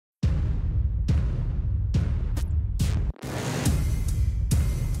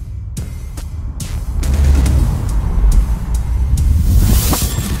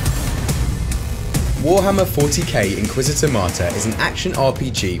Warhammer 40k Inquisitor Martyr is an action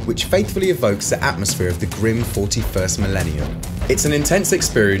RPG which faithfully evokes the atmosphere of the grim 41st millennium. It's an intense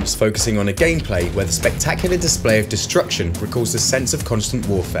experience focusing on a gameplay where the spectacular display of destruction recalls the sense of constant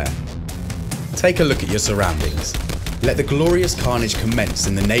warfare. Take a look at your surroundings. Let the glorious carnage commence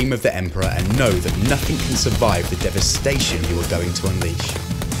in the name of the Emperor and know that nothing can survive the devastation you are going to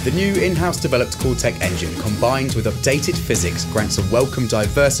unleash. The new in-house developed Cortec engine combined with updated physics grants a welcome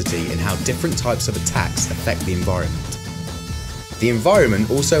diversity in how different types of attacks affect the environment. The environment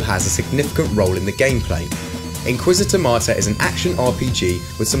also has a significant role in the gameplay. Inquisitor Martyr is an action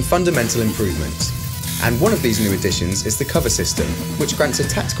RPG with some fundamental improvements, and one of these new additions is the cover system, which grants a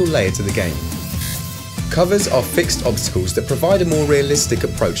tactical layer to the game. Covers are fixed obstacles that provide a more realistic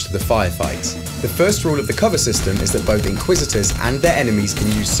approach to the firefights. The first rule of the cover system is that both Inquisitors and their enemies can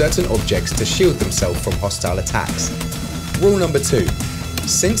use certain objects to shield themselves from hostile attacks. Rule number 2.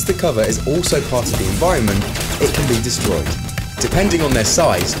 Since the cover is also part of the environment, it can be destroyed. Depending on their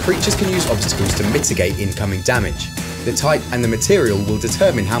size, creatures can use obstacles to mitigate incoming damage. The type and the material will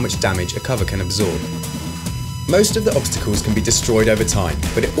determine how much damage a cover can absorb. Most of the obstacles can be destroyed over time,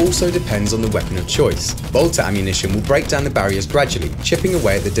 but it also depends on the weapon of choice. Bolter ammunition will break down the barriers gradually, chipping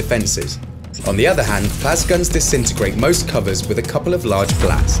away at the defences. On the other hand, plasguns disintegrate most covers with a couple of large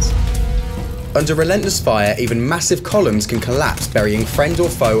blasts. Under relentless fire, even massive columns can collapse, burying friend or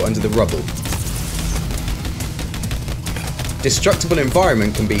foe under the rubble. Destructible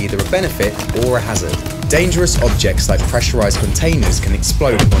environment can be either a benefit or a hazard. Dangerous objects like pressurized containers can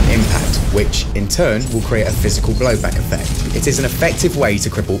explode upon impact, which, in turn, will create a physical blowback effect. It is an effective way to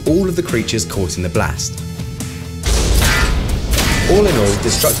cripple all of the creatures caught in the blast. All in all,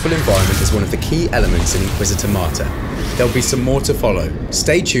 destructible environment is one of the key elements in Inquisitor Martyr. There'll be some more to follow.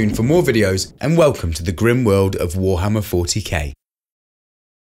 Stay tuned for more videos, and welcome to the grim world of Warhammer 40k.